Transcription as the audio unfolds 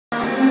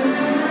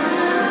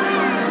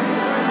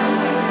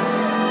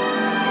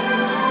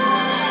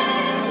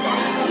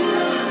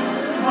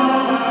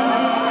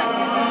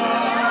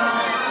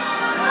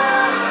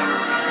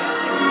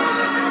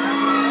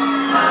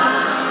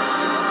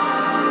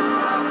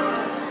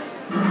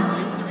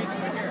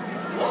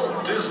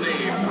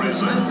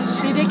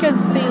See, they can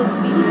still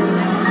see.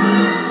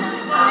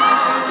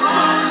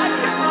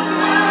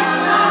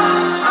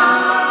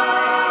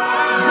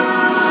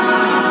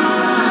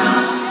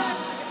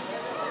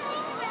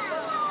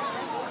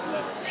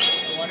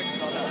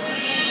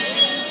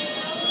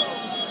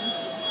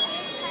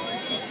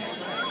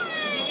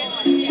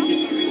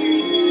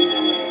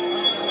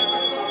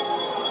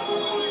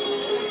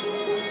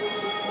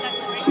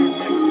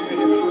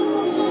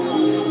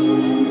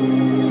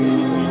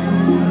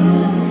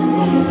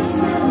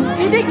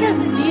 See, they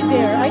can see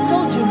there. I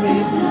told you,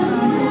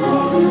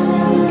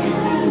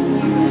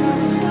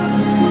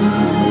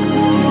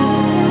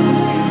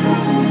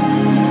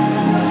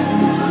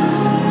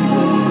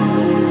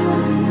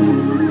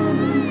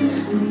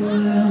 The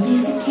world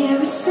is a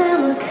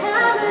carousel of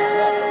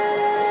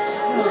colors,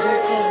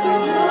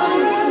 wonderful,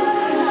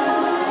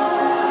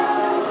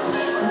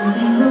 a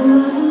rainbow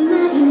of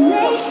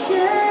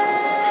imagination.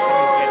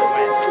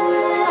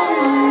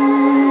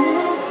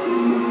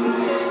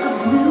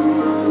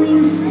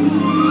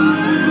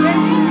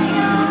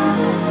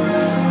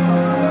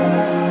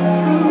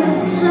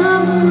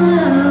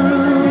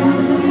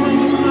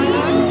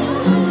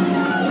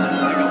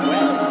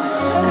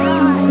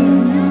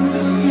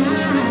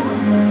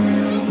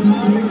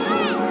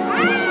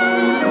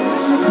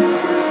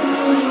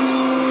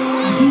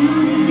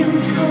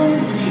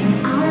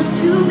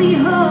 To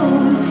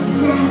behold, to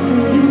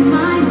dazzle your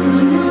mind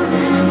and yours.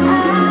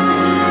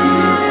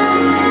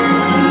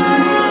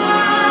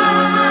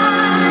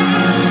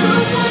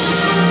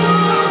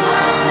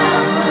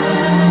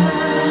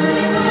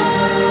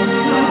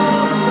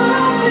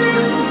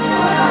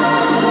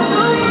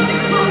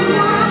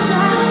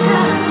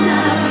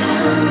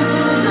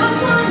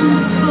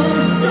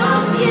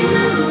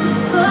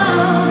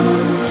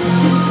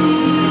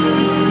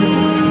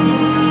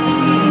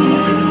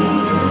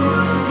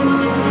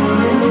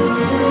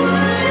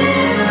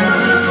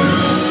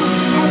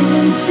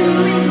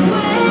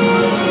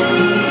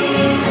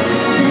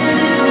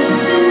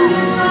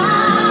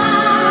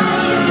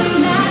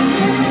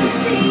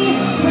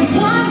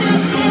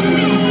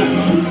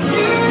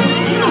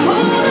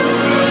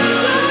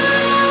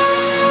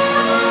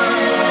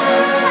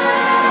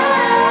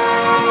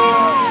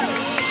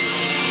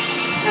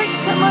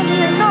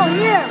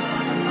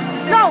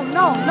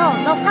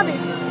 No, come in.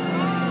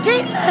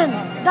 Caitlin!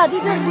 Daddy,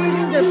 they're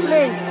building the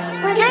place.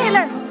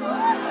 Caitlin!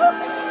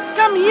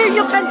 Come here,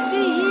 you can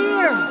see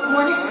here.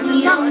 Wanna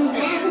see them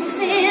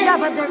dancing? Yeah,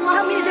 but they're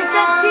coming, they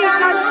can't see.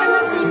 Carl, you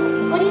cannot see.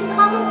 What do you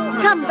call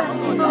them? Come back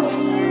here.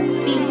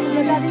 Feet.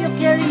 Your daddy, you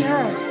carry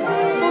her.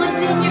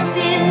 Flipping your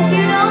fins,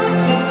 you don't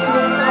get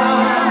too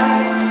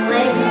far.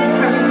 Legs are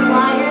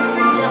required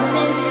for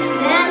jumping,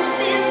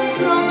 dancing,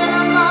 strolling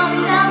along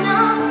down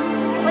on,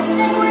 what's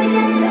that word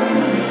again?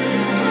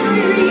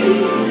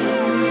 Street.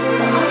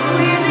 Up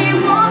where they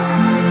walk,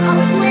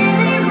 up where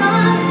they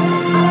run,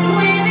 up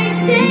where they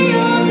stay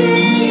all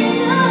day in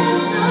the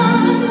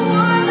sun,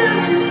 wander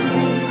and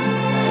free.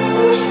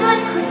 Wish I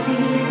could be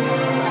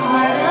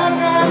part of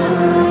that.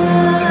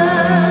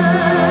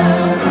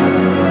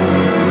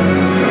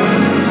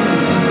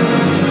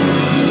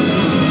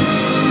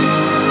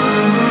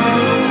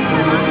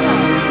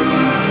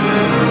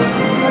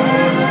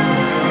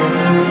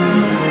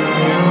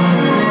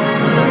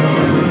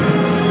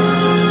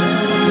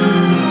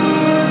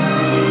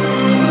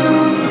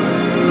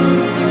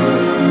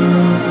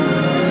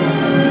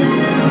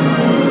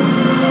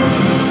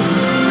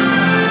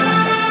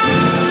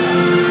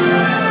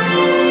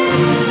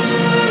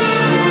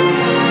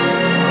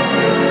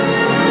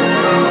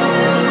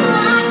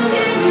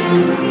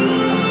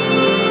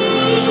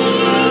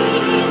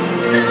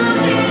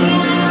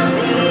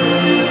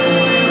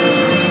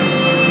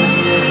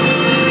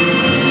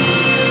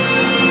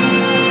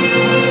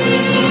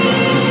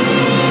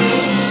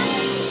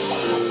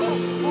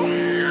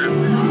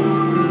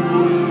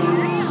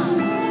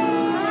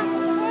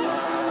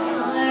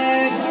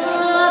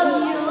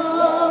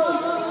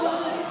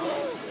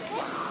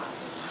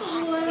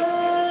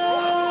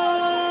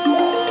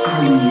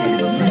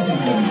 Listen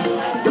to me.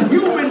 The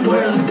human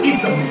world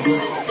is a mess.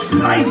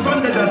 Life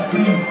under the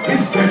sea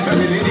is better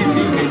than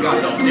anything they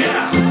got up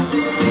there.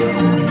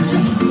 The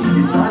sea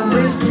is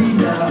always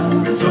cleaner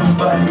than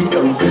somebody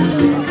else's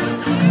lake.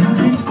 You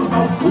think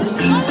about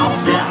going up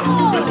there,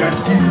 but that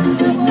is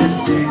a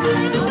mistake.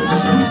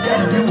 Just look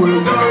at the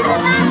world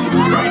around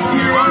you, right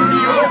here on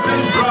the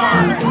ocean floor.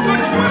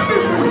 Such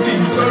wonderful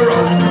things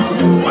around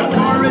you. What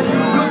more are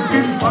you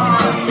looking for?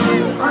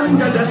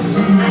 Under the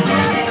sea.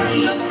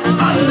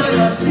 Under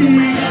the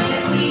sea.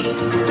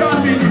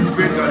 Darling, it's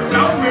better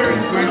down where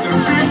it's better.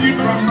 Take it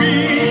from me.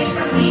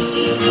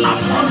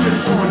 Up on the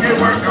shore, they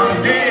work all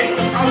day.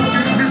 Out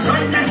in the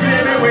sun, they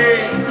sail away.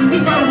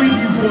 But we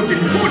be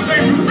floating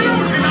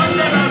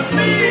under the sea.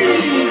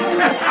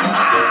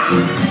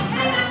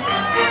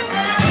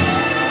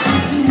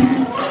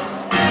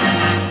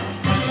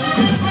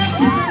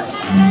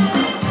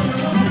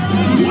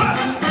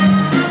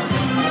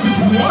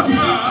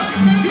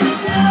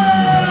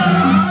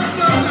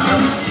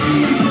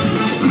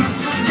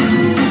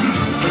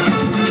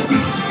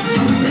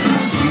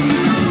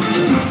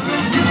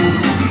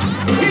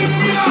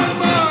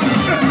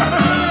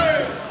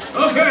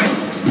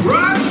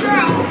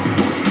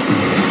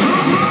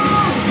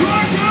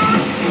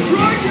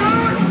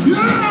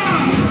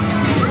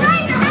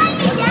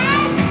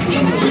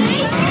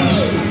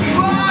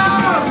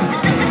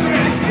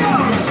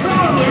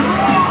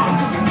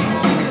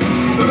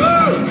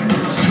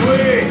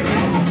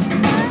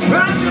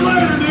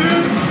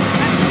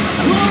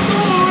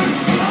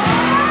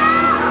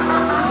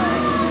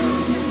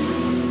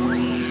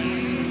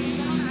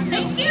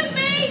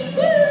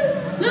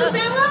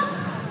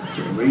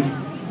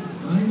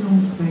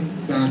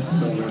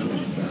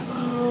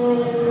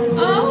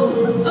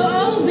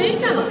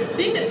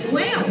 big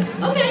whale.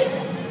 Okay.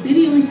 Maybe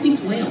he only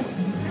speaks whale.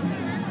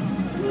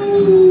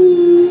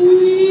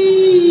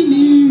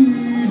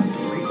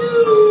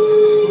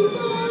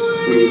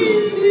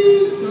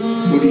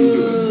 What are you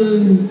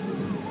doing?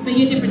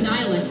 Maybe a different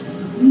dialect.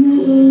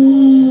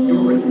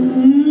 Dory,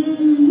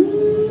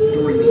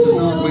 this is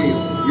not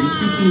whale. You're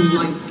speaking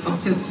like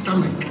upset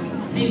stomach.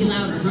 Maybe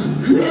louder, huh?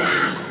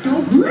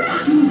 Don't do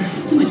that.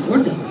 Too much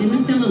orca. Didn't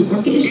that sound a little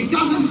orca-ish? It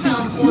doesn't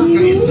sound orca.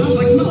 It sounds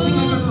like nothing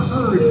I've ever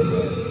heard.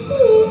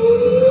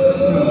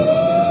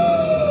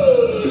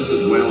 It's just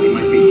as well. He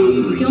might be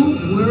hungry. Don't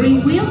worry.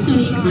 Whales don't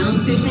eat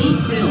clownfish. They eat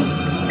krill.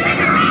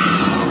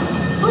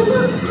 Oh,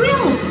 look,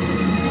 krill.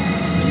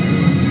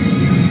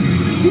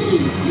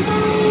 Move,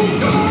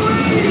 Dory!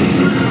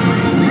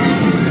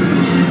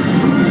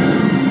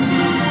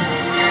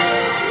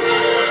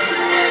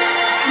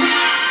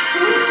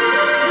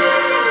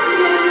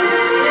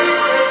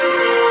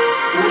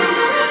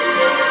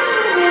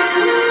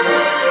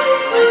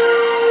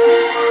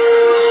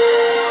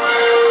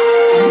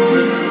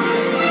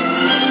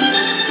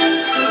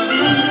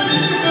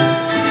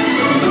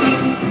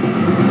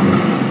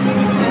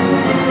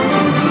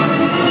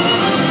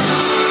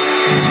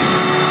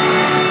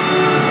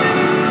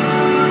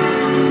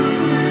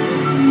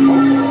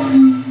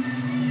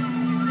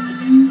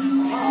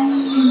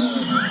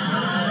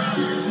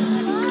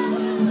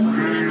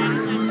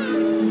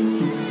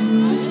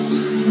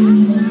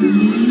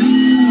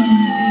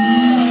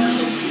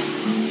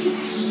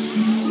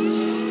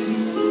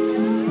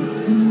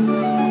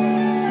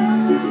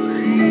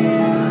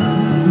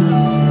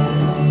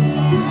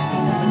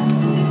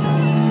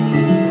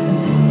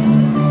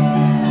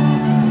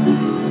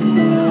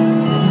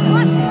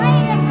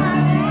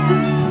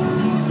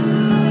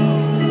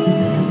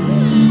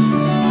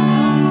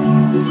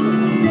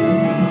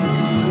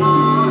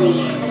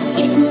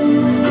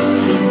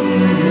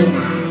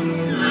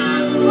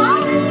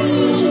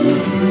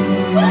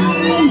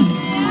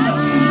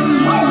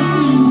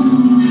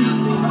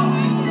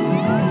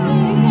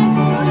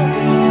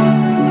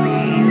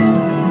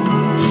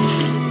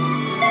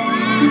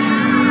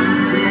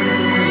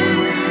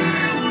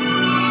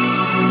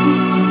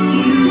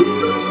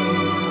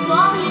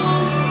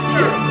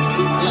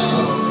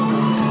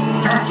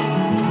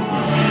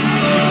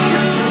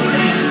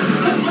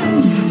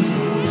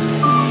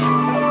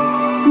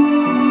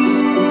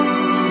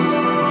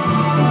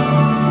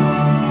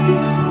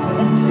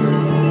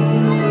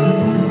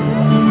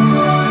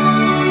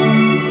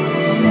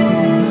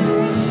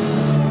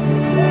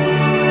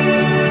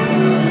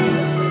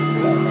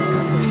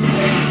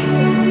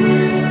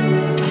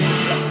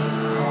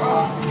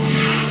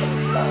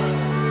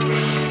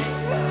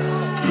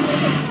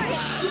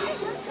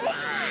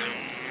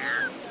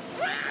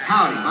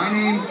 Howdy, my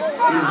name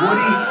is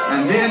Woody,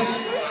 and this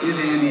is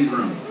Andy's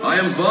room. I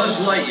am Buzz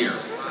Lightyear.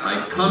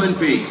 I come in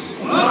peace.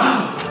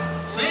 Wow.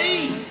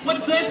 Say,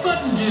 what's that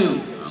button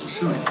do? I'll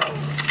show you.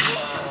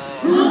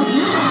 Oh,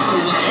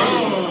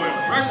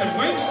 impressive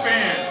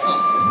wingspan.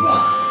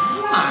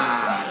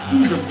 Wow,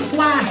 these are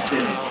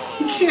plastic.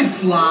 You can't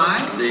fly.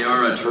 They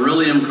are a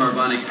beryllium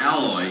carbonic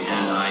alloy,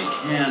 and I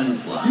can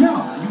fly.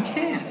 No, you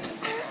can't.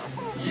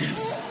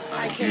 Yes,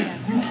 I can.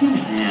 You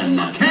can't.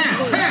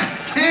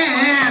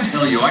 Can't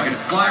tell you, I could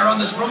fly around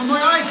this room with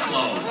my eyes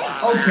closed.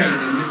 Okay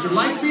then, Mr.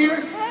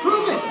 Lightyear,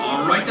 prove it.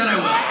 All right, then I